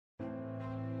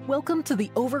Welcome to the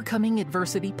Overcoming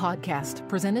Adversity podcast,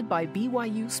 presented by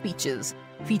BYU Speeches,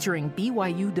 featuring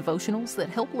BYU devotionals that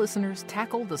help listeners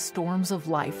tackle the storms of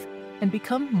life and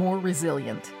become more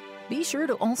resilient. Be sure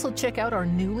to also check out our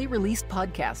newly released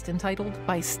podcast entitled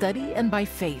By Study and by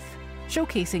Faith,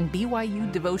 showcasing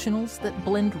BYU devotionals that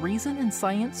blend reason and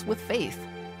science with faith,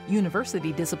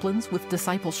 university disciplines with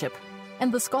discipleship,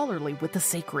 and the scholarly with the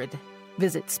sacred.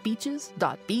 Visit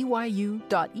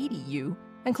speeches.byu.edu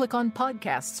and click on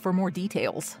podcasts for more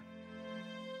details.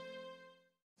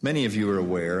 Many of you are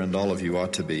aware, and all of you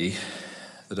ought to be,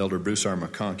 that Elder Bruce R.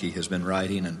 McConkie has been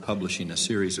writing and publishing a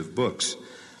series of books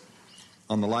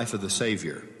on the life of the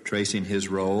Savior, tracing his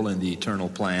role in the eternal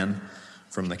plan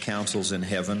from the councils in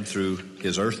heaven through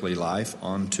his earthly life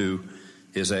on to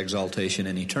his exaltation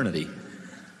in eternity.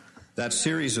 That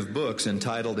series of books,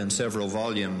 entitled in several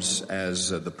volumes as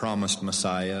The Promised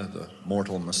Messiah, The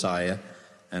Mortal Messiah,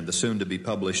 and the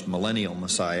soon-to-be-published Millennial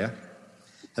Messiah,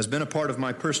 has been a part of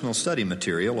my personal study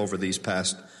material over these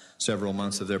past several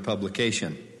months of their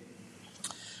publication.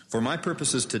 For my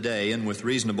purposes today, and with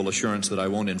reasonable assurance that I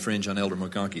won't infringe on Elder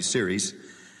McConkie's series,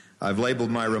 I've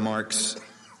labeled my remarks,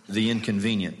 The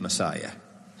Inconvenient Messiah.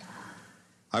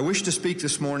 I wish to speak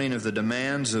this morning of the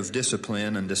demands of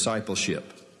discipline and discipleship,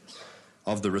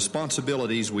 of the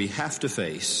responsibilities we have to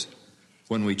face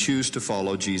when we choose to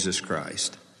follow Jesus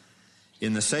Christ.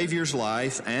 In the Savior's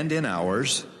life and in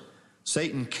ours,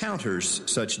 Satan counters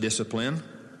such discipline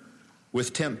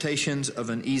with temptations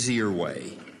of an easier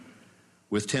way,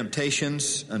 with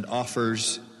temptations and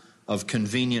offers of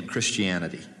convenient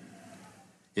Christianity.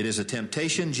 It is a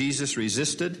temptation Jesus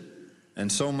resisted,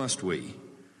 and so must we.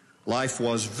 Life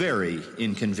was very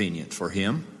inconvenient for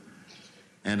him,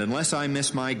 and unless I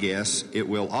miss my guess, it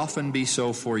will often be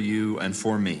so for you and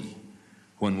for me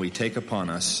when we take upon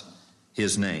us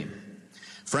his name.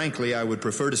 Frankly, I would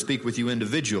prefer to speak with you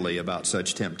individually about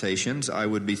such temptations. I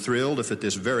would be thrilled if at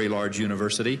this very large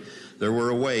university there were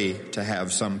a way to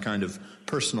have some kind of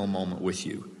personal moment with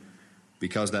you.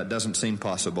 Because that doesn't seem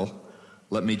possible,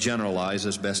 let me generalize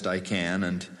as best I can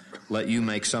and let you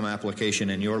make some application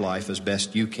in your life as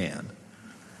best you can.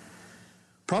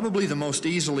 Probably the most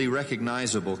easily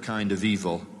recognizable kind of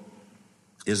evil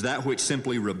is that which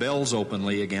simply rebels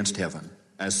openly against heaven,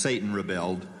 as Satan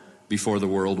rebelled before the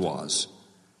world was.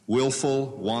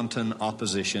 Willful, wanton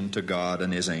opposition to God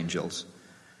and his angels.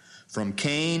 From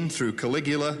Cain through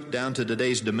Caligula down to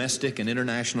today's domestic and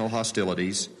international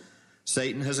hostilities,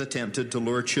 Satan has attempted to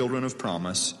lure children of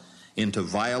promise into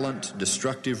violent,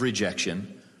 destructive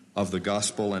rejection of the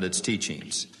gospel and its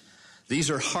teachings.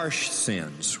 These are harsh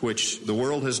sins which the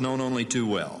world has known only too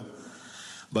well,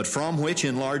 but from which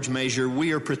in large measure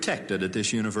we are protected at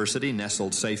this university,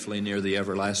 nestled safely near the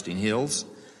everlasting hills.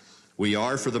 We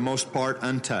are, for the most part,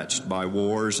 untouched by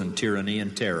wars and tyranny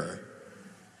and terror.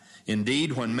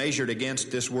 Indeed, when measured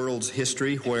against this world's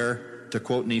history, where, to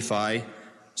quote Nephi,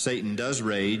 Satan does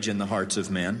rage in the hearts of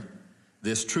men,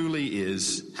 this truly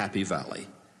is Happy Valley.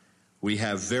 We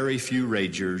have very few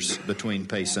ragers between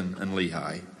Payson and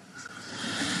Lehigh.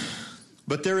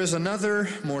 But there is another,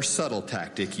 more subtle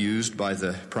tactic used by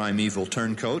the primeval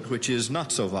turncoat, which is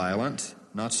not so violent,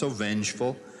 not so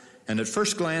vengeful, and at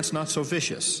first glance not so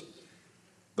vicious.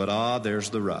 But there's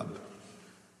the rub.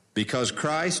 Because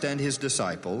Christ and his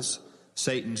disciples,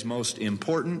 Satan's most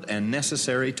important and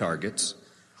necessary targets,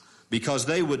 because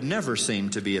they would never seem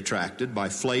to be attracted by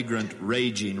flagrant,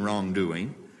 raging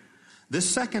wrongdoing, this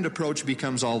second approach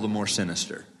becomes all the more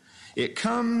sinister. It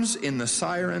comes in the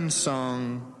siren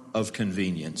song of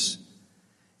convenience.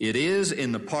 It is,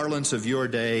 in the parlance of your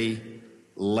day,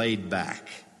 laid back.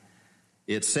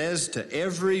 It says to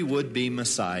every would-be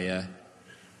Messiah,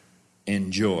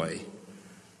 enjoy.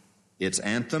 Its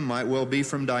anthem might well be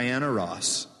from Diana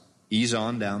Ross, Ease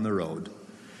On Down the Road.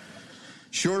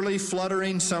 Surely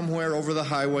fluttering somewhere over the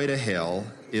highway to hell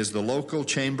is the local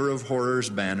Chamber of Horrors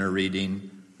banner reading,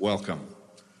 Welcome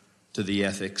to the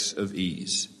Ethics of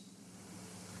Ease.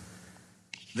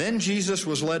 Then Jesus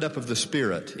was led up of the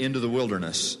Spirit into the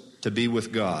wilderness to be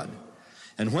with God.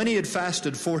 And when he had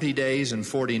fasted 40 days and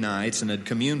 40 nights and had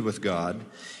communed with God,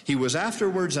 he was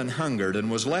afterwards an hungered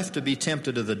and was left to be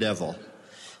tempted of the devil.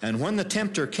 And when the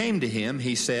tempter came to him,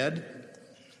 he said,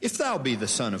 If thou be the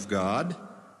Son of God,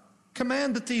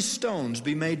 command that these stones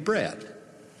be made bread.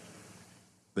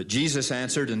 But Jesus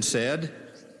answered and said,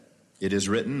 It is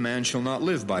written, Man shall not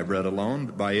live by bread alone,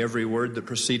 but by every word that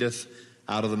proceedeth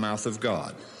out of the mouth of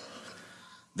God.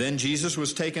 Then Jesus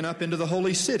was taken up into the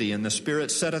holy city, and the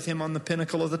Spirit setteth him on the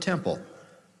pinnacle of the temple.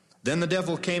 Then the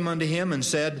devil came unto him and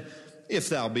said, If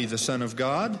thou be the Son of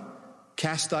God,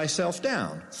 cast thyself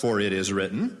down, for it is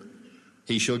written,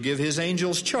 He shall give his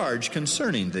angels charge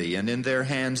concerning thee, and in their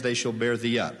hands they shall bear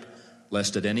thee up,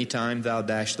 lest at any time thou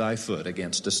dash thy foot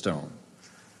against a stone.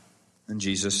 And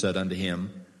Jesus said unto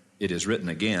him, It is written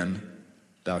again,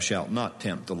 Thou shalt not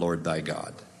tempt the Lord thy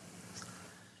God.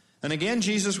 And again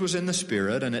Jesus was in the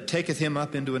Spirit, and it taketh him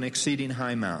up into an exceeding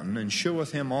high mountain, and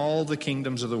sheweth him all the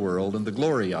kingdoms of the world, and the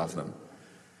glory of them.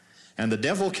 And the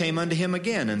devil came unto him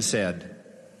again, and said,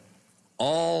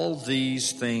 All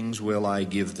these things will I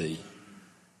give thee,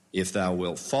 if thou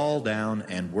wilt fall down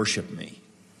and worship me.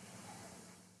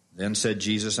 Then said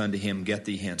Jesus unto him, Get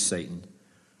thee hence, Satan,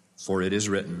 for it is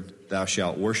written, Thou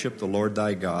shalt worship the Lord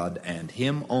thy God, and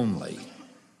him only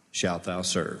shalt thou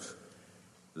serve.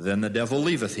 Then the devil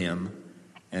leaveth him,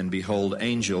 and behold,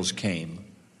 angels came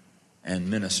and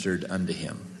ministered unto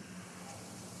him.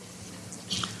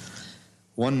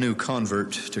 One new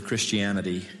convert to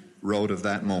Christianity wrote of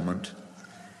that moment,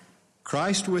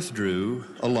 Christ withdrew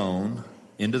alone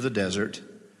into the desert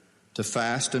to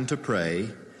fast and to pray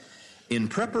in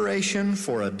preparation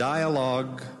for a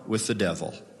dialogue with the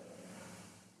devil.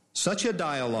 Such a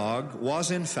dialogue was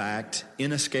in fact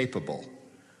inescapable,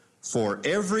 for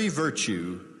every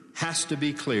virtue has to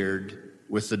be cleared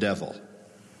with the devil,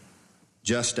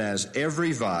 just as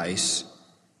every vice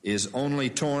is only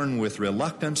torn with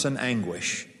reluctance and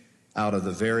anguish out of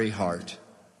the very heart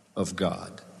of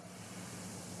God.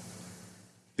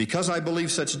 Because I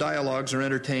believe such dialogues are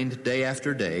entertained day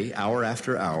after day, hour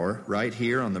after hour, right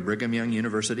here on the Brigham Young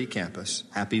University campus,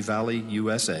 Happy Valley,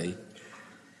 USA,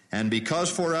 and because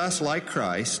for us, like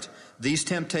Christ, these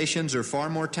temptations are far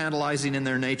more tantalizing in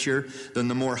their nature than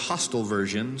the more hostile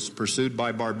versions pursued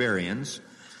by barbarians,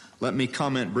 let me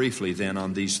comment briefly then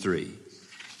on these three.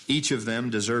 Each of them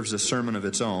deserves a sermon of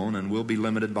its own and will be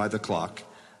limited by the clock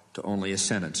to only a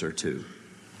sentence or two.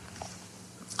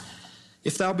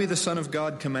 If thou be the Son of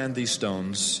God, command these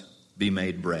stones be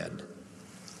made bread.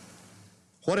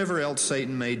 Whatever else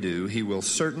Satan may do, he will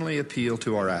certainly appeal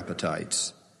to our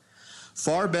appetites.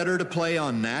 Far better to play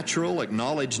on natural,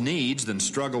 acknowledged needs than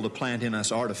struggle to plant in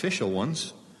us artificial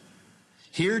ones.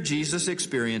 Here Jesus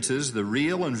experiences the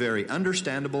real and very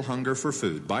understandable hunger for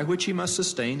food, by which he must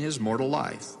sustain his mortal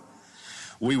life.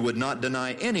 We would not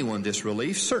deny anyone this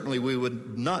relief. Certainly we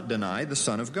would not deny the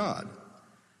Son of God.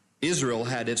 Israel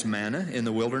had its manna in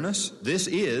the wilderness. This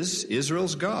is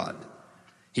Israel's God.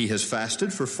 He has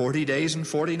fasted for 40 days and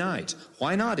 40 nights.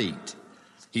 Why not eat?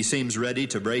 He seems ready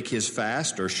to break his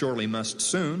fast, or surely must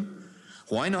soon.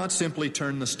 Why not simply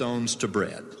turn the stones to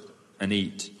bread and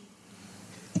eat?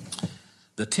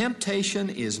 The temptation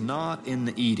is not in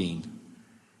the eating.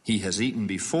 He has eaten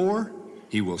before.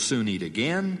 He will soon eat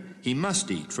again. He must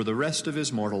eat for the rest of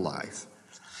his mortal life.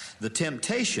 The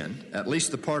temptation, at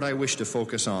least the part I wish to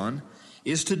focus on,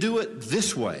 is to do it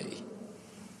this way.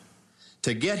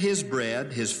 To get his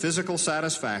bread, his physical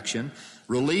satisfaction,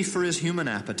 relief for his human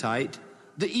appetite,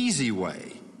 the easy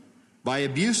way, by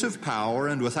abuse of power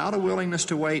and without a willingness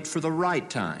to wait for the right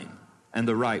time and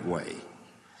the right way.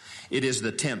 It is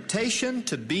the temptation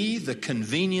to be the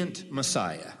convenient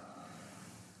Messiah.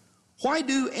 Why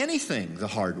do anything the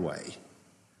hard way?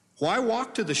 Why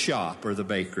walk to the shop or the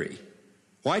bakery?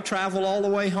 Why travel all the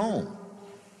way home?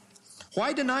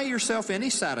 Why deny yourself any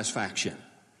satisfaction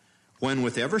when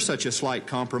with ever such a slight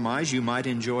compromise you might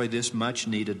enjoy this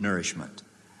much-needed nourishment?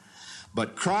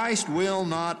 But Christ will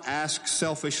not ask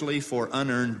selfishly for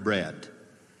unearned bread.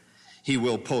 He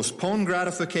will postpone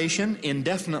gratification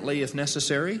indefinitely if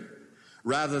necessary,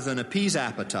 rather than appease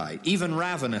appetite, even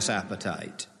ravenous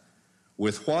appetite,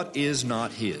 with what is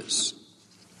not his.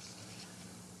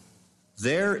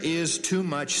 There is too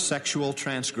much sexual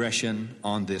transgression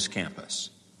on this campus.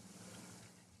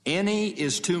 Any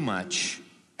is too much,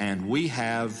 and we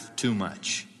have too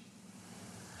much.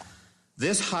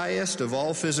 This highest of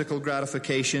all physical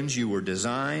gratifications you were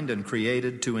designed and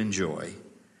created to enjoy.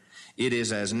 It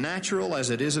is as natural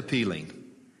as it is appealing.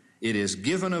 It is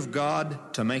given of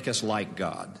God to make us like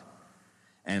God.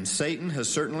 And Satan has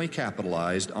certainly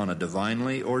capitalized on a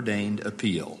divinely ordained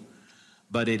appeal.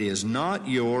 But it is not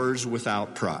yours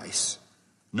without price.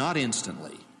 Not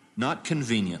instantly, not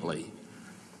conveniently,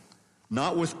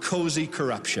 not with cozy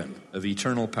corruption of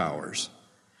eternal powers.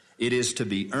 It is to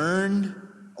be earned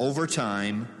over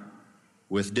time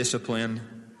with discipline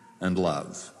and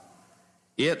love.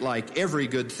 It, like every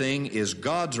good thing, is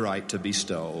God's right to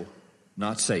bestow,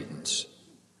 not Satan's.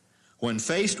 When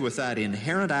faced with that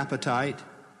inherent appetite,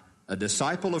 a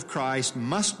disciple of Christ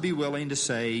must be willing to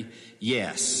say,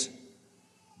 yes,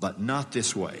 but not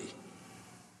this way.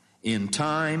 In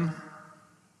time,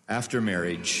 after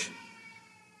marriage,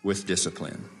 with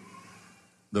discipline.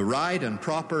 The right and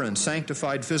proper and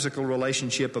sanctified physical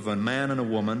relationship of a man and a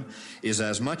woman is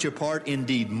as much a part,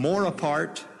 indeed more a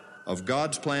part, of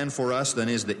God's plan for us than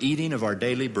is the eating of our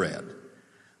daily bread.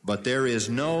 But there is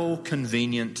no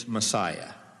convenient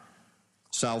Messiah.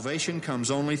 Salvation comes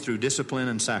only through discipline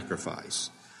and sacrifice.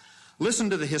 Listen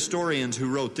to the historians who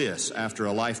wrote this after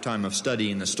a lifetime of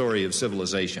studying the story of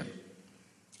civilization.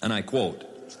 And I quote,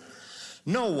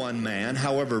 "No one man,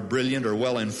 however brilliant or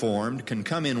well-informed, can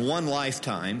come in one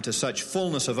lifetime to such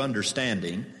fullness of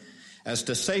understanding as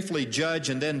to safely judge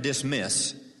and then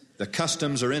dismiss the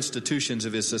customs or institutions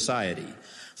of his society.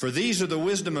 For these are the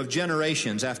wisdom of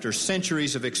generations after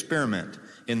centuries of experiment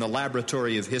in the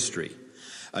laboratory of history.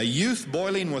 A youth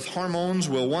boiling with hormones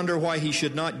will wonder why he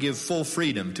should not give full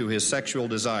freedom to his sexual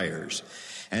desires.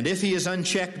 And if he is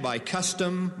unchecked by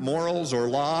custom, morals, or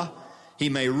law, he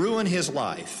may ruin his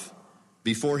life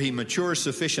before he matures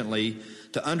sufficiently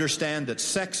to understand that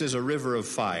sex is a river of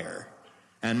fire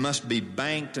and must be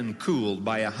banked and cooled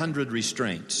by 100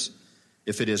 restraints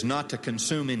if it is not to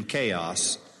consume in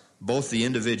chaos both the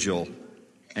individual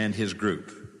and his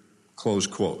group." Close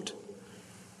quote.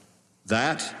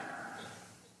 That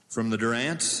from the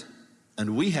Durants,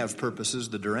 and we have purposes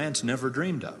the Durants never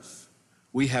dreamed of.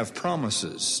 We have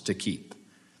promises to keep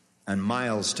and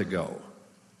miles to go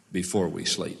before we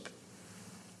sleep.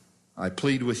 I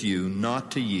plead with you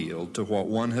not to yield to what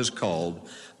one has called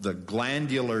the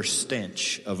glandular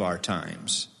stench of our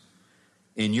times.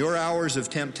 In your hours of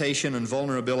temptation and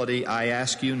vulnerability, I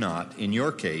ask you not, in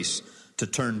your case, to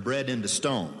turn bread into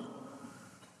stone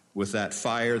with that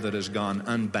fire that has gone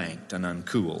unbanked and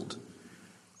uncooled.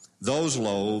 Those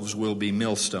loaves will be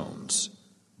millstones,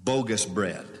 bogus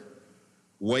bread,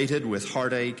 weighted with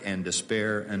heartache and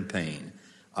despair and pain.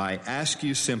 I ask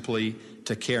you simply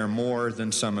to care more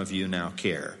than some of you now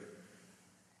care.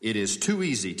 It is too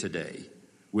easy today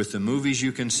with the movies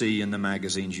you can see and the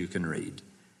magazines you can read.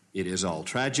 It is all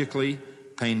tragically,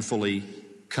 painfully,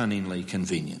 cunningly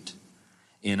convenient.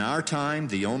 In our time,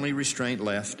 the only restraint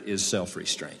left is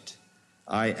self-restraint.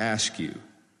 I ask you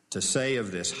to say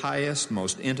of this highest,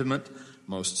 most intimate,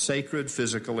 most sacred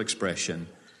physical expression,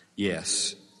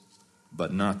 yes,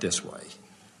 but not this way.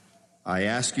 I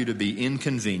ask you to be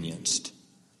inconvenienced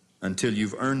until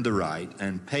you've earned the right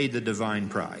and paid the divine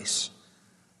price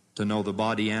to know the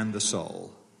body and the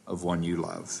soul of one you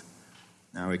love.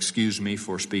 Now, excuse me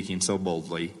for speaking so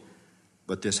boldly,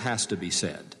 but this has to be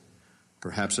said.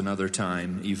 Perhaps another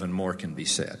time even more can be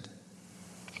said.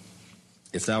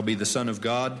 If thou be the Son of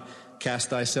God, cast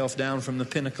thyself down from the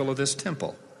pinnacle of this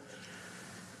temple.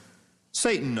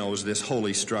 Satan knows this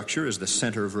holy structure is the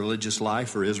center of religious life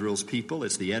for Israel's people.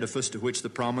 It's the edifice to which the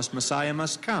promised Messiah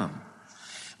must come.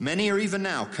 Many are even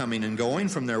now coming and going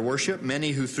from their worship,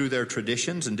 many who through their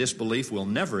traditions and disbelief will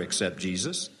never accept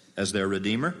Jesus as their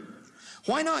Redeemer.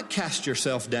 Why not cast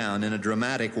yourself down in a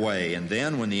dramatic way, and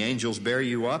then when the angels bear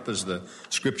you up, as the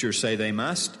scriptures say they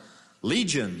must,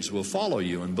 legions will follow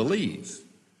you and believe.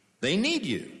 They need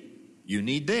you. You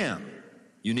need them.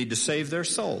 You need to save their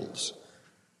souls.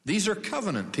 These are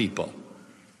covenant people.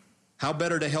 How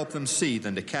better to help them see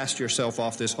than to cast yourself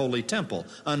off this holy temple,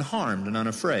 unharmed and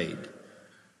unafraid?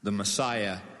 The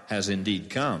Messiah has indeed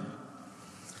come.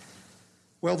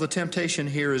 Well, the temptation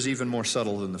here is even more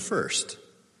subtle than the first.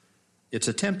 It's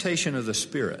a temptation of the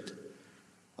Spirit,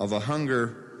 of a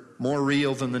hunger more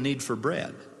real than the need for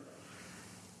bread.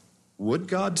 Would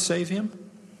God save him?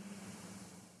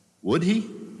 Would he?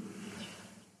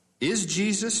 Is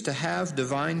Jesus to have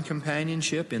divine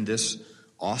companionship in this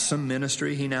awesome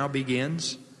ministry he now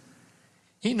begins?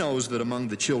 He knows that among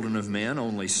the children of men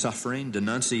only suffering,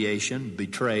 denunciation,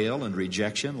 betrayal, and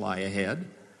rejection lie ahead.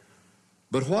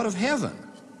 But what of heaven?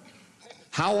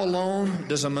 How alone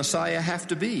does a Messiah have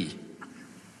to be?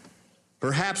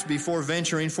 Perhaps before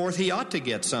venturing forth, he ought to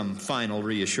get some final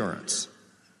reassurance.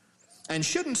 And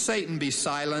shouldn't Satan be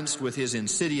silenced with his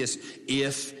insidious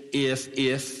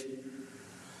if?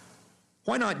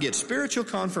 Why not get spiritual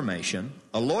confirmation,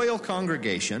 a loyal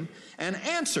congregation, and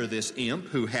answer this imp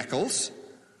who heckles,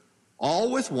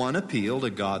 all with one appeal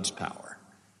to God's power?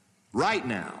 Right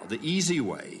now, the easy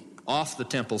way, off the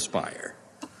temple spire.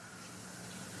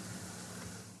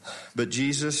 But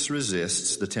Jesus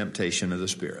resists the temptation of the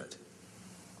Spirit.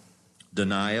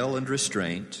 Denial and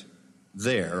restraint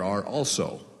there are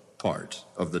also part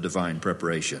of the divine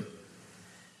preparation.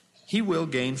 He will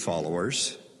gain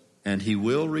followers and he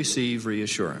will receive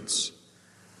reassurance.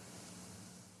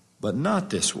 But not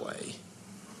this way.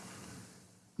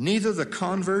 Neither the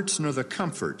converts nor the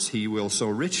comforts he will so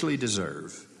richly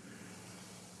deserve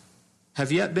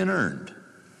have yet been earned.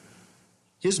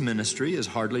 His ministry is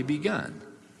hardly begun.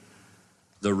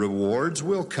 The rewards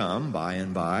will come by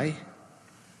and by,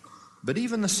 but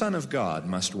even the Son of God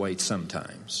must wait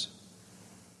sometimes.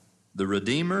 The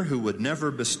Redeemer, who would never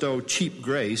bestow cheap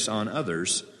grace on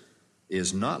others,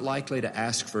 is not likely to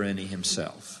ask for any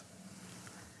himself.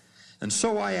 And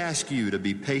so I ask you to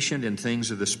be patient in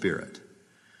things of the Spirit.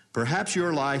 Perhaps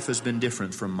your life has been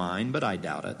different from mine, but I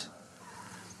doubt it.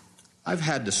 I've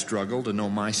had to struggle to know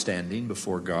my standing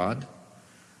before God.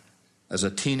 As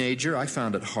a teenager, I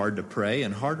found it hard to pray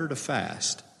and harder to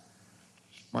fast.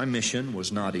 My mission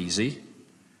was not easy.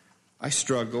 I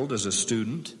struggled as a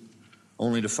student,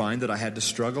 only to find that I had to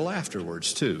struggle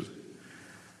afterwards too.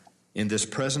 In this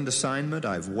present assignment,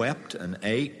 I've wept and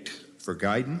ached for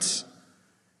guidance.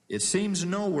 It seems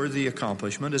no worthy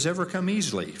accomplishment has ever come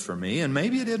easily for me, and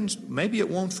maybe it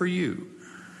won't for you.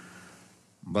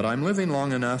 But I'm living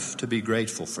long enough to be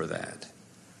grateful for that.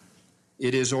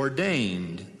 It is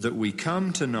ordained that we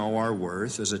come to know our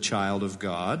worth as a child of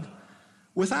God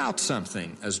without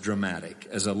something as dramatic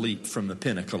as a leap from the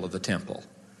pinnacle of the temple.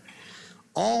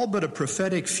 All but a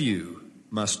prophetic few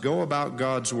must go about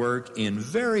God's work in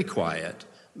very quiet,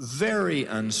 very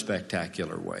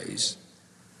unspectacular ways.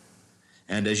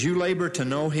 And as you labor to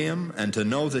know Him and to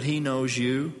know that He knows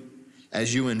you,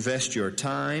 as you invest your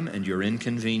time and your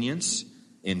inconvenience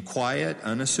in quiet,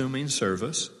 unassuming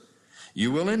service,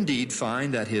 you will indeed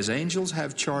find that His angels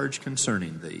have charge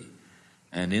concerning thee,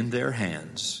 and in their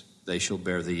hands they shall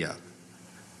bear thee up.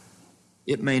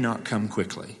 It may not come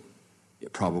quickly.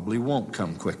 It probably won't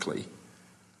come quickly.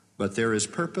 But there is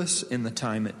purpose in the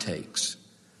time it takes.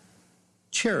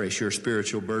 Cherish your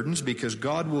spiritual burdens, because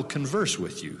God will converse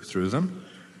with you through them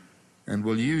and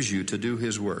will use you to do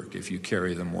His work if you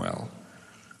carry them well.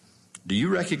 Do you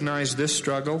recognize this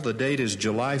struggle? The date is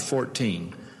July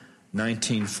 14,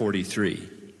 1943.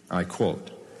 I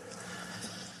quote,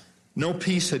 "No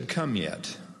peace had come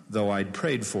yet, though I'd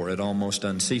prayed for it almost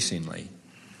unceasingly.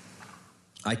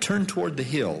 I turned toward the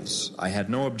hills. I had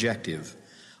no objective.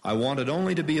 I wanted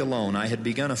only to be alone. I had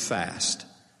begun a fast.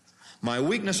 My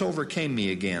weakness overcame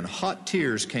me again. Hot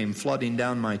tears came flooding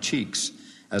down my cheeks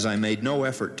as I made no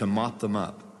effort to mop them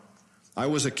up. I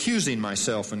was accusing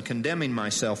myself and condemning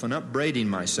myself and upbraiding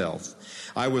myself.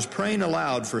 I was praying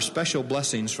aloud for special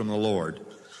blessings from the Lord.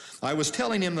 I was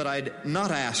telling Him that I'd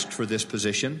not asked for this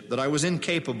position, that I was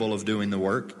incapable of doing the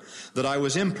work, that I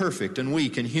was imperfect and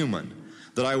weak and human,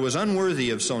 that I was unworthy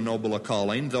of so noble a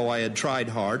calling, though I had tried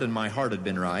hard and my heart had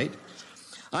been right.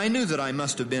 I knew that I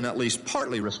must have been at least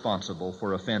partly responsible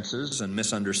for offenses and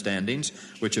misunderstandings,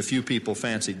 which a few people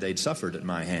fancied they'd suffered at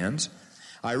my hands.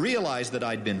 I realized that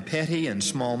I'd been petty and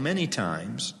small many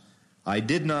times. I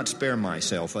did not spare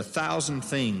myself. 1,000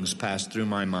 things passed through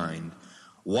my mind.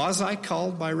 Was I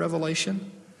called by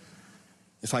revelation?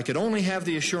 If I could only have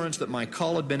the assurance that my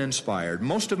call had been inspired,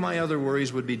 most of my other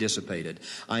worries would be dissipated.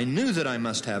 I knew that I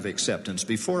must have acceptance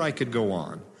before I could go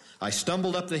on. I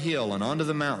stumbled up the hill and onto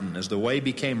the mountain as the way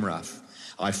became rough.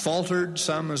 I faltered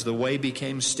some as the way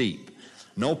became steep.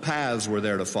 No paths were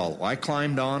there to follow. I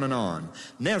climbed on and on.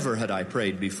 Never had I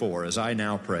prayed before as I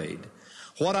now prayed.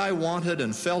 What I wanted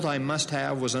and felt I must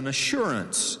have was an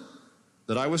assurance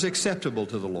that I was acceptable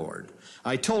to the Lord.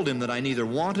 I told Him that I neither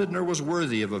wanted nor was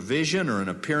worthy of a vision or an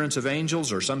appearance of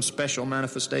angels or some special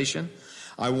manifestation.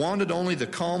 I wanted only the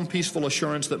calm, peaceful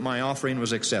assurance that my offering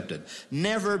was accepted.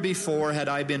 Never before had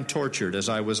I been tortured as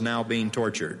I was now being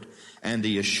tortured, and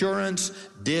the assurance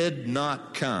did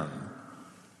not come.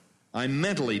 I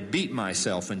mentally beat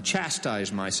myself and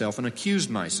chastised myself and accused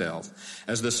myself.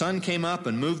 As the sun came up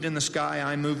and moved in the sky,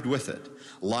 I moved with it,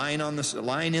 lying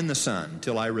in the sun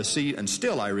till I received, and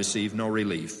still I received no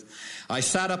relief. I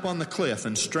sat up on the cliff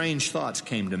and strange thoughts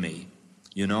came to me.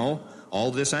 You know,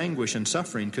 all this anguish and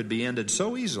suffering could be ended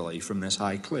so easily from this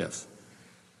high cliff.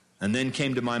 And then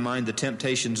came to my mind the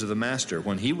temptations of the Master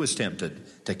when He was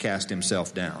tempted to cast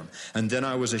Himself down. And then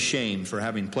I was ashamed for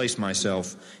having placed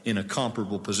myself in a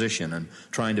comparable position and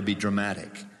trying to be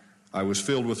dramatic. I was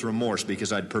filled with remorse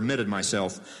because I'd permitted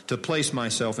myself to place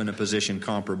myself in a position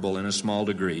comparable in a small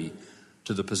degree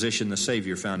to the position the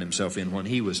Savior found Himself in when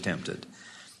He was tempted.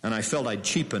 And I felt I'd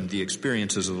cheapened the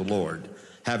experiences of the Lord,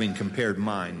 having compared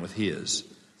mine with His.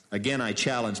 Again, I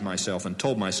challenged myself and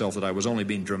told myself that I was only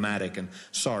being dramatic and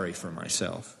sorry for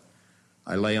myself.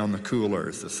 I lay on the cool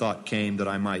earth. The thought came that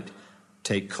I might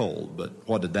take cold, but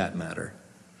what did that matter?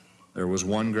 There was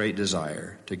one great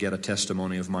desire, to get a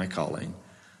testimony of my calling,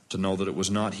 to know that it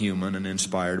was not human and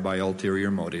inspired by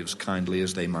ulterior motives, kindly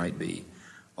as they might be.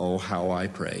 Oh, how I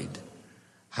prayed,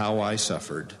 how I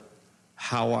suffered,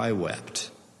 how I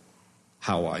wept,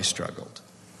 how I struggled.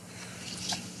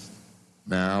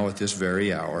 Now, at this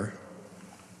very hour,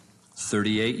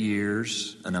 38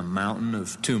 years and a mountain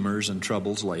of tumors and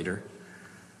troubles later,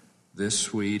 this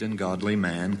sweet and godly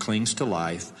man clings to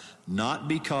life, not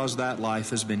because that life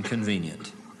has been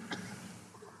convenient,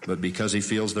 but because he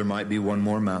feels there might be one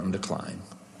more mountain to climb,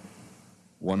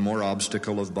 one more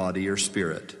obstacle of body or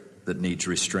spirit that needs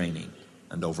restraining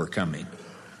and overcoming.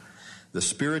 The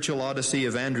spiritual odyssey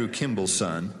of Andrew Kimball's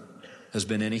son has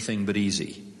been anything but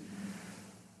easy.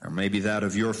 Or maybe that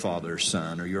of your father's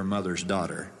son or your mother's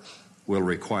daughter will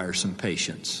require some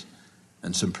patience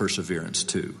and some perseverance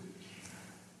too.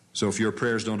 So if your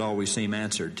prayers don't always seem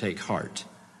answered, take heart.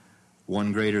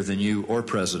 One greater than you or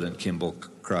President Kimball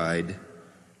cried,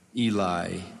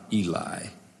 Eli, Eli,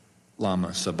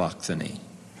 lama sabachthani.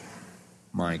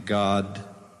 My God,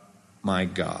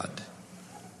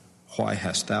 why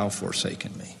hast thou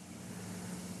forsaken me?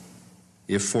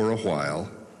 If for a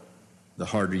while, the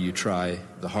harder you try,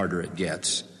 the harder it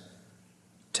gets,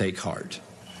 take heart.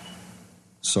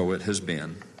 So it has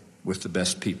been with the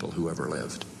best people who ever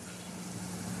lived.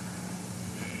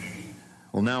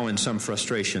 Well, now in some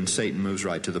frustration, Satan moves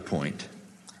right to the point.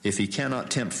 If he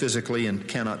cannot tempt physically and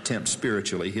cannot tempt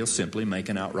spiritually, he'll simply make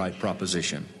an outright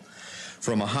proposition.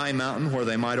 From a high mountain where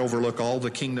they might overlook all the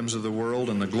kingdoms of the world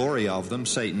and the glory of them,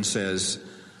 Satan says,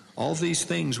 all these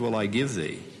things will I give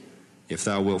thee, if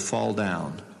thou wilt fall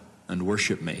down and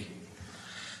worship me.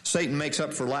 Satan makes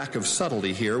up for lack of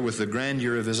subtlety here with the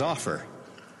grandeur of his offer.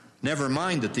 Never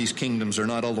mind that these kingdoms are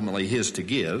not ultimately his to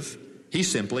give. He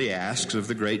simply asks of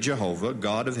the great Jehovah,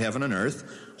 God of heaven and earth,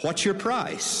 what's your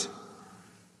price?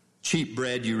 Cheap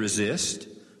bread you resist,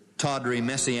 tawdry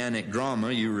messianic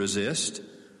drama you resist,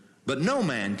 but no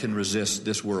man can resist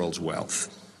this world's wealth.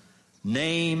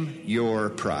 Name your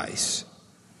price.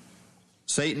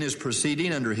 Satan is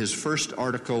proceeding under his first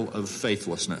article of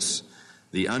faithlessness,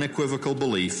 the unequivocal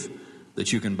belief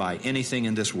that you can buy anything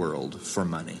in this world for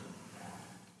money.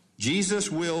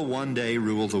 Jesus will one day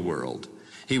rule the world.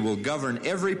 He will govern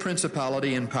every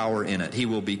principality and power in it. He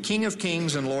will be King of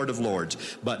kings and Lord of lords,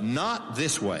 but not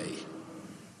this way.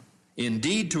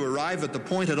 Indeed, to arrive at the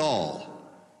point at all,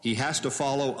 he has to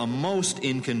follow a most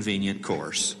inconvenient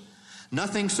course.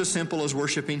 Nothing so simple as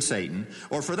worshiping Satan,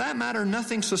 or for that matter,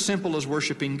 nothing so simple as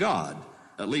worshiping God,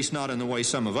 at least not in the way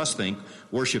some of us think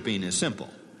worshiping is simple.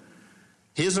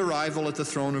 His arrival at the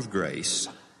throne of grace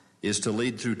is to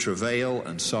lead through travail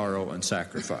and sorrow and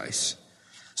sacrifice.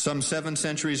 Some 7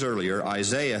 centuries earlier,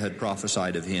 Isaiah had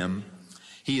prophesied of him,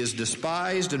 he is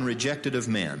despised and rejected of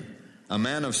men, a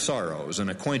man of sorrows and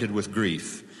acquainted with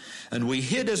grief. And we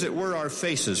hid, as it were, our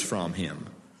faces from him.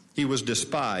 He was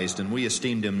despised, and we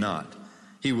esteemed him not.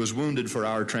 He was wounded for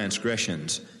our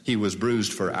transgressions. He was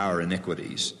bruised for our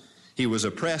iniquities. He was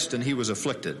oppressed, and he was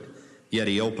afflicted, yet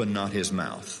he opened not his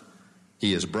mouth.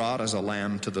 He is brought as a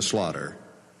lamb to the slaughter,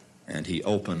 and he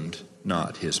opened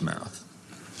not his mouth.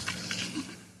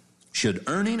 Should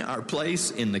earning our place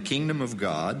in the kingdom of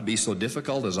God be so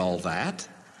difficult as all that?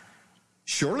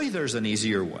 Surely there's an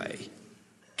easier way.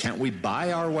 Can't we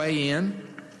buy our way in?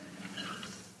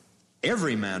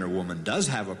 Every man or woman does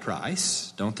have a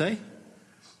price, don't they?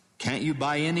 Can't you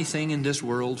buy anything in this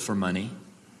world for money?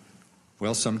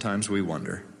 Well, sometimes we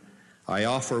wonder. I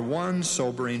offer one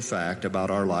sobering fact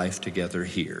about our life together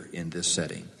here in this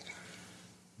setting.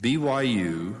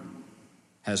 BYU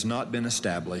has not been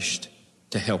established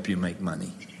to help you make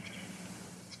money.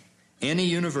 Any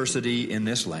university in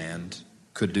this land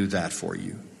could do that for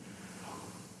you.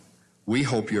 We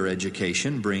hope your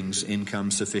education brings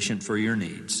income sufficient for your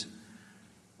needs,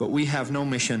 but we have no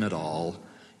mission at all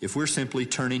if we're simply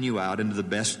turning you out into the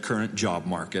best current job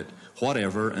market,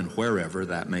 whatever and wherever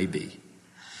that may be.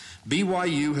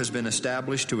 BYU has been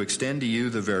established to extend to you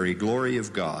the very glory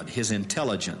of God, His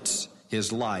intelligence,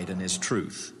 His light, and His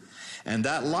truth. And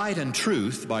that light and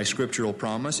truth, by scriptural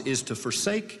promise, is to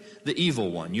forsake the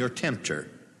evil one, your tempter.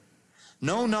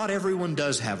 No, not everyone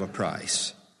does have a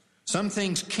price. Some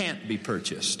things can't be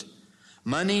purchased.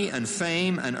 Money and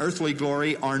fame and earthly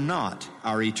glory are not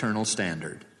our eternal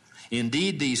standard.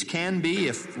 Indeed, these can be,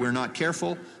 if we're not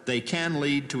careful, they can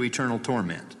lead to eternal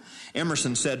torment.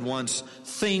 Emerson said once,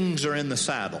 "Things are in the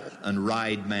saddle and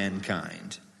ride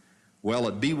mankind." Well,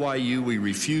 at BYU, we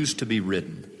refuse to be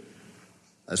ridden.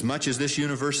 As much as this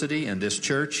university and this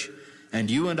church,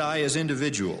 and you and I as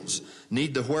individuals,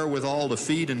 need the wherewithal to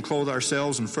feed and clothe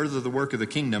ourselves and further the work of the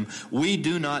kingdom, we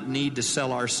do not need to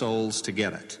sell our souls to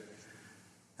get it.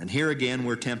 And here again,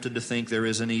 we're tempted to think there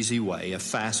is an easy way, a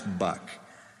fast buck,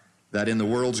 that in the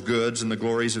world's goods and the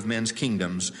glories of men's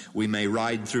kingdoms, we may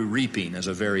ride through reaping as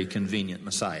a very convenient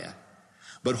Messiah.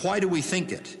 But why do we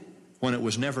think it when it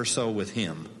was never so with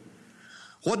him?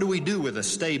 What do we do with a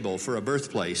stable for a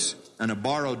birthplace and a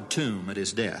borrowed tomb at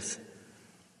his death?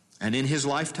 And in his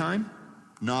lifetime,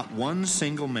 not one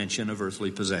single mention of earthly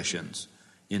possessions.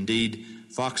 Indeed,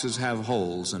 foxes have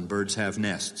holes and birds have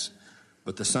nests,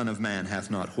 but the Son of Man hath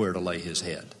not where to lay his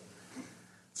head.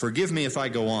 Forgive me if I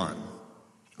go on.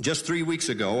 Just 3 weeks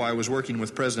ago, I was working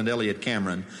with President Elliott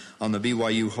Cameron on the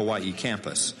BYU Hawaii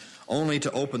campus, only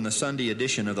to open the Sunday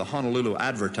edition of the Honolulu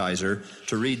Advertiser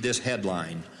to read this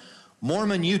headline: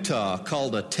 Mormon Utah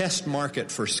called a test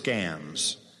market for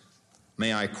scams.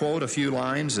 May I quote a few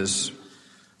lines, as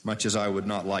much as I would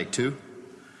not like to?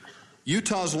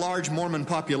 Utah's large Mormon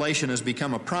population has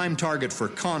become a prime target for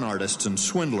con artists and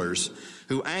swindlers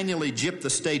who annually gyp the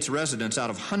state's residents out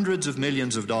of hundreds of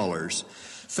millions of dollars.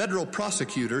 Federal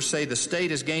prosecutors say the state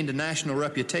has gained a national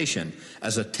reputation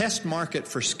as a test market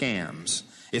for scams.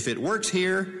 If it works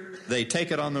here, they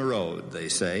take it on the road, they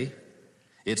say.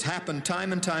 It's happened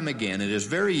time and time again. It is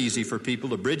very easy for people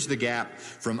to bridge the gap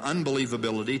from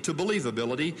unbelievability to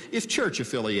believability if church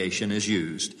affiliation is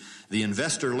used. The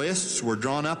investor lists were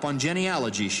drawn up on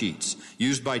genealogy sheets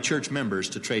used by church members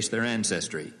to trace their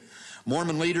ancestry.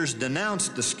 Mormon leaders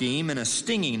denounced the scheme in a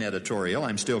stinging editorial,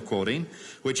 I'm still quoting,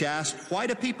 which asked, why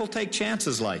do people take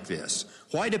chances like this?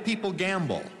 Why do people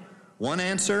gamble? One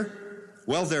answer,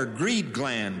 well, their greed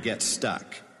gland gets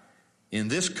stuck. In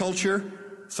this culture,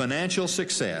 financial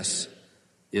success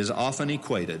is often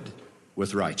equated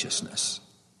with righteousness.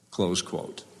 Close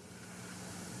quote.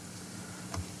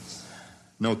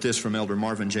 Note this from Elder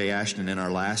Marvin J. Ashton in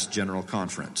our last general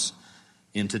conference.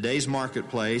 In today's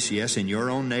marketplace, yes, in your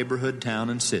own neighborhood, town,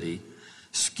 and city,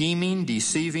 scheming,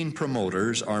 deceiving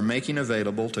promoters are making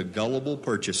available to gullible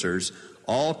purchasers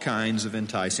all kinds of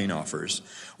enticing offers.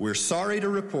 We're sorry to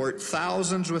report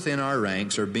thousands within our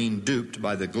ranks are being duped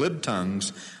by the glib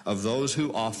tongues of those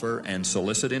who offer and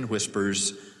solicit in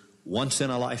whispers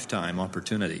once-in-a-lifetime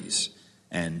opportunities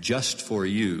and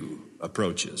just-for-you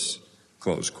approaches.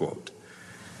 Close quote.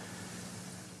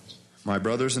 My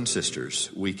brothers and sisters,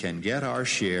 we can get our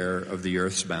share of the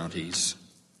earth's bounties,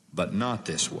 but not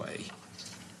this way.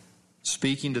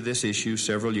 Speaking to this issue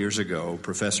several years ago,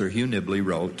 Professor Hugh Nibley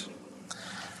wrote,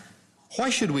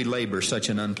 why should we labor such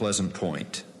an unpleasant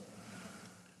point?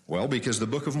 Well, because the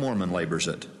Book of Mormon labors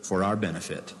it for our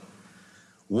benefit.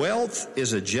 Wealth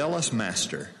is a jealous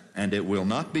master, and it will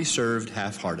not be served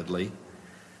half-heartedly,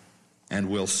 and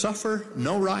will suffer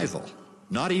no rival,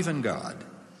 not even God.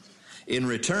 In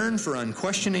return for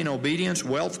unquestioning obedience,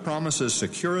 wealth promises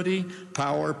security,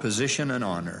 power, position, and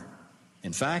honor.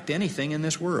 In fact, anything in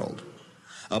this world.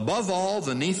 Above all,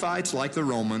 the Nephites, like the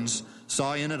Romans,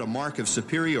 saw in it a mark of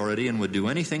superiority and would do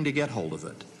anything to get hold of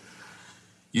it.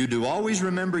 You do always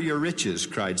remember your riches,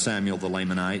 cried Samuel the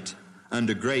Lamanite,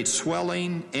 unto great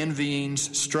swelling,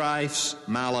 envyings, strifes,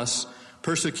 malice,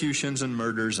 persecutions, and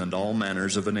murders, and all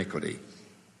manners of iniquity.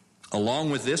 Along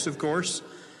with this, of course,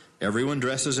 everyone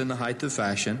dresses in the height of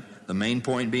fashion, the main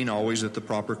point being always that the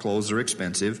proper clothes are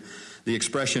expensive. The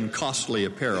expression costly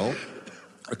apparel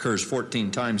occurs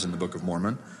 14 times in the Book of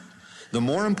Mormon. The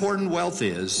more important wealth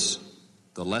is,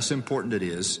 the less important it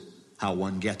is how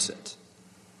one gets it.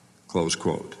 Close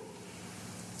quote.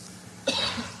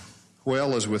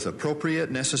 Well, as with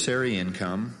appropriate necessary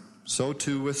income, so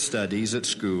too with studies at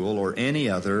school or any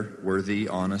other worthy,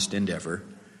 honest endeavor.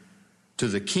 To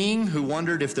the king who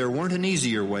wondered if there weren't an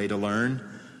easier way to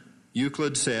learn,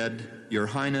 Euclid said, Your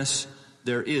Highness,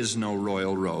 there is no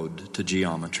royal road to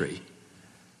geometry,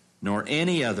 nor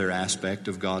any other aspect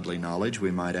of godly knowledge,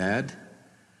 we might add.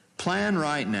 Plan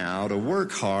right now to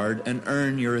work hard and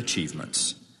earn your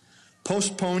achievements.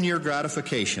 Postpone your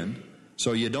gratification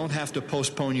so you don't have to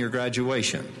postpone your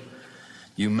graduation.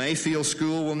 You may feel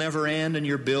school will never end and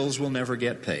your bills will never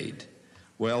get paid.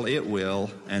 Well, it will,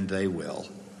 and they will.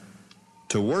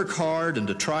 To work hard and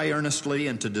to try earnestly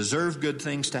and to deserve good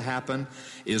things to happen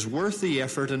is worth the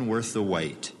effort and worth the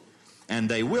wait. And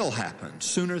they will happen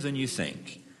sooner than you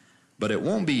think. But it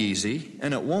won't be easy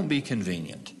and it won't be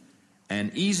convenient.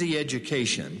 An easy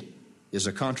education is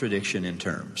a contradiction in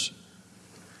terms.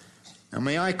 Now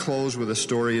may I close with a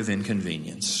story of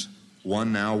inconvenience,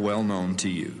 one now well known to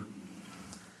you.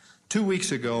 2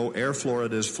 weeks ago, Air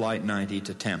Florida's Flight 90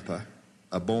 to Tampa,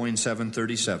 a Boeing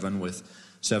 737 with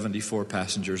 74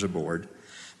 passengers aboard,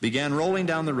 began rolling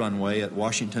down the runway at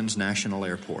Washington's National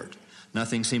Airport.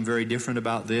 Nothing seemed very different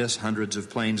about this. Hundreds of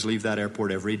planes leave that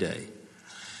airport every day.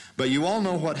 But you all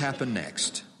know what happened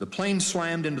next. The plane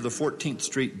slammed into the 14th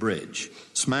Street Bridge,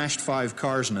 smashed 5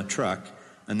 cars and a truck,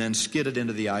 and then skidded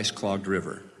into the ice-clogged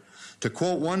river. To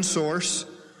quote one source,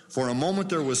 for a moment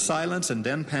there was silence and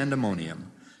then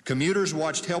pandemonium. Commuters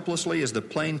watched helplessly as the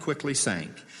plane quickly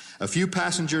sank. A few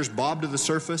passengers bobbed to the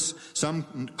surface.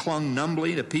 Some clung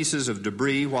numbly to pieces of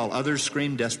debris, while others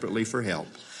screamed desperately for help.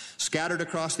 Scattered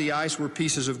across the ice were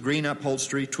pieces of green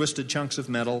upholstery, twisted chunks of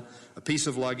metal, a piece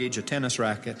of luggage, a tennis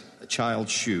racket, a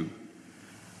child's shoe.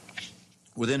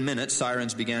 Within minutes,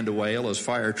 sirens began to wail as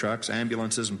fire trucks,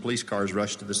 ambulances, and police cars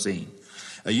rushed to the scene.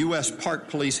 A U.S. Park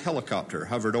Police helicopter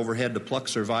hovered overhead to pluck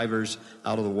survivors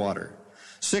out of the water.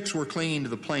 6 were clinging to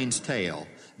the plane's tail.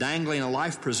 Dangling a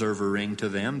life preserver ring to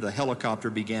them, the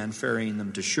helicopter began ferrying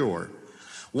them to shore.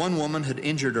 One woman had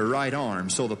injured her right arm,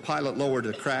 so the pilot lowered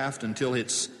the craft until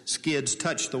its skids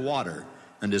touched the water,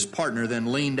 and his partner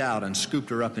then leaned out and scooped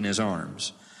her up in his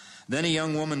arms. Then a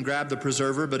young woman grabbed the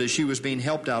preserver, but as she was being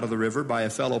helped out of the river by a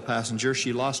fellow passenger,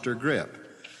 she lost her grip.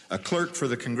 A clerk for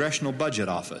the Congressional Budget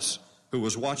Office, who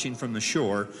was watching from the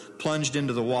shore, plunged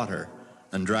into the water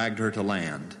and dragged her to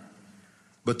land.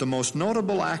 But the most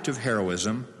notable act of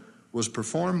heroism was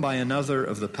performed by another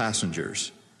of the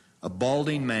passengers, a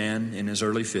balding man in his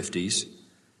early 50s.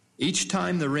 Each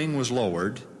time the ring was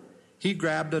lowered, he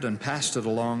grabbed it and passed it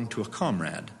along to a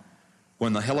comrade.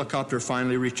 When the helicopter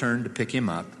finally returned to pick him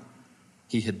up,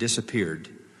 he had disappeared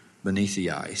beneath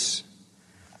the ice.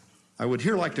 I would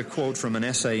here like to quote from an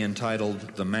essay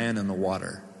entitled "The Man in the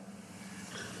Water."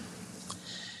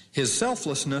 His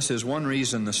selflessness is one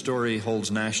reason the story holds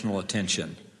national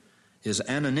attention, his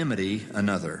anonymity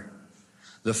another.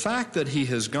 The fact that he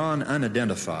has gone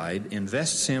unidentified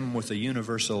invests him with a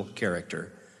universal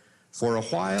character. For a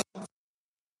while,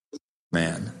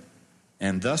 man,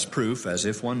 and thus proof, as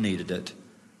if one needed it,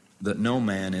 that no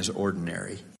man is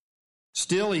ordinary.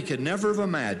 Still, he could never have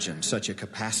imagined such a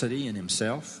capacity in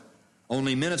himself.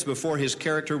 Only minutes before his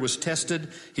character was tested,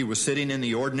 he was sitting in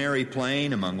the ordinary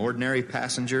plane among ordinary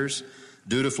passengers,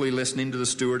 dutifully listening to the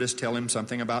stewardess tell him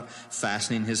something about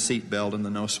fastening his seatbelt and the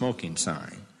no smoking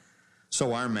sign.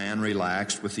 So our man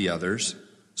relaxed with the others,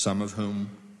 some of whom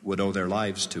would owe their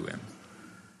lives to him.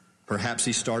 Perhaps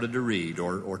he started to read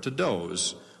or to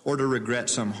doze or to regret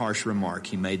some harsh remark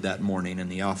he made that morning in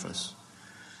the office.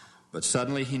 But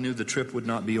suddenly he knew the trip would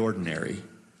not be ordinary.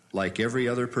 Like every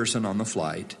other person on the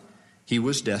flight, he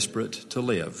was desperate to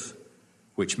live,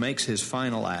 which makes his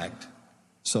final act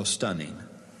so stunning.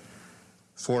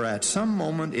 For at some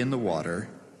moment in the water,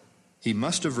 he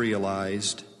must have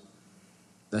realized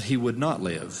that he would not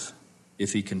live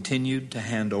if he continued to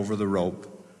hand over the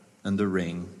rope and the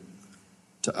ring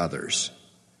to others.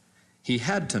 He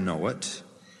had to know it,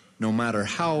 no matter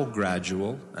how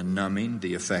gradual and numbing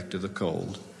the effect of the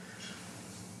cold.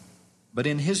 But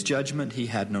in his judgment, he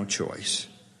had no choice.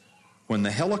 When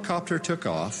the helicopter took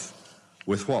off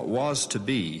with what was to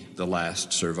be the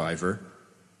last survivor,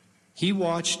 he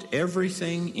watched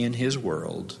everything in his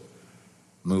world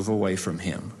move away from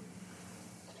him,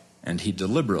 and he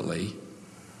deliberately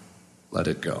let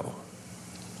it go.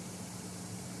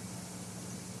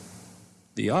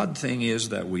 The odd thing is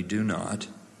that we do not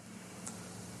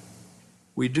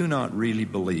really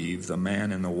believe the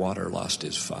man in the water lost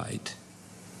his fight.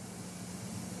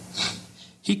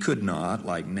 He could not,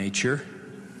 like nature,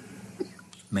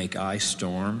 make ice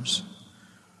storms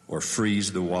or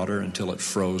freeze the water until it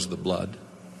froze the blood.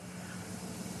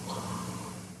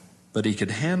 But he could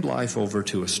hand life over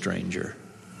to a stranger.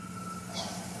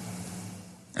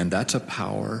 And that's a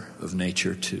power of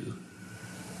nature too.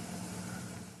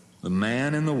 The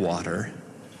man in the water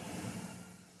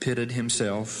pitted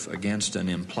himself against an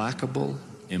implacable,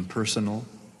 impersonal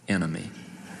enemy.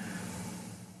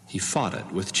 He fought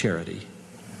it with charity,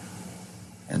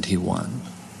 and he won.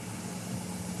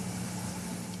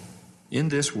 In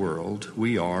this world,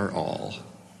 we are all,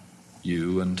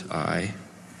 you and I,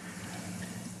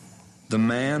 the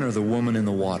man or the woman in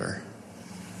the water.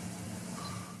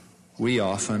 We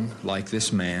often, like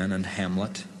this man and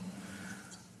Hamlet,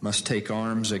 must take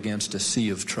arms against a sea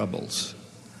of troubles,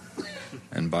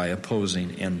 and by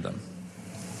opposing end them.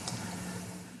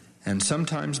 And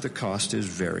sometimes the cost is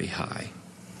very high.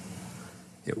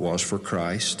 It was for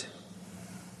Christ.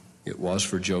 It was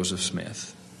for Joseph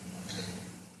Smith.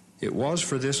 It was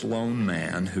for this lone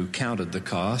man who counted the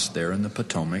cost there in the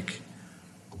Potomac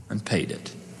and paid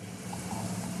it.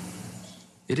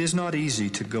 It is not easy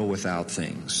to go without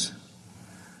things,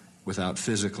 without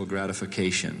physical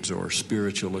gratifications or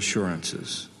spiritual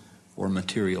assurances or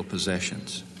material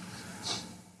possessions.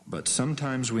 But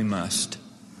sometimes we must,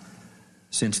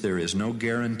 since there is no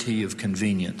guarantee of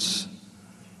convenience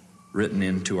written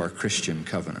into our Christian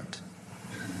covenant.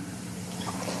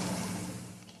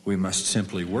 We must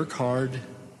simply work hard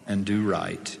and do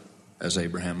right, as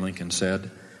Abraham Lincoln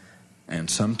said, and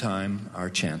sometime our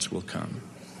chance will come.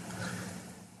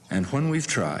 And when we've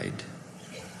tried,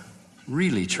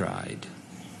 really tried,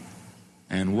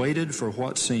 and waited for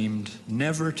what seemed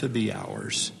never to be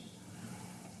ours,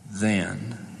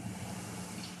 then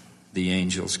the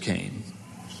angels came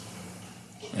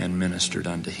and ministered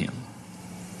unto him.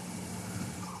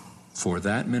 For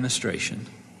that ministration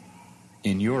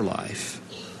in your life,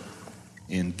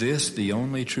 in this, the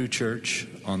only true church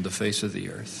on the face of the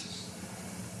earth,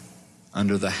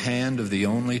 under the hand of the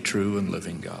only true and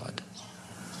living God,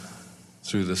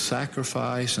 through the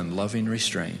sacrifice and loving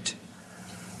restraint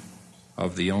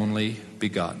of the only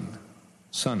begotten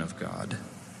Son of God,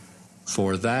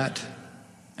 for that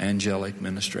angelic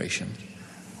ministration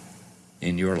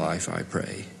in your life, I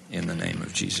pray, in the name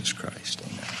of Jesus Christ.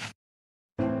 Amen.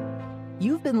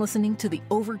 You've been listening to the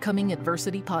Overcoming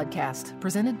Adversity podcast,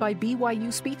 presented by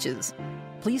BYU Speeches.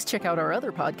 Please check out our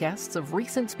other podcasts of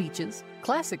recent speeches,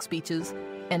 classic speeches,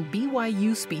 and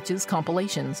BYU Speeches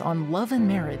compilations on love and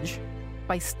marriage.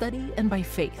 By study and by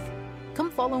faith.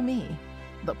 Come follow me,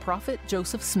 the prophet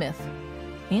Joseph Smith,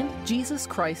 and Jesus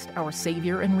Christ, our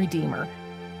Savior and Redeemer.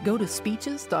 Go to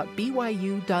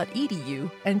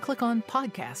speeches.byu.edu and click on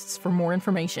podcasts for more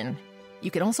information.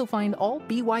 You can also find all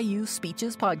BYU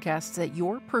Speeches podcasts at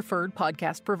your preferred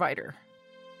podcast provider.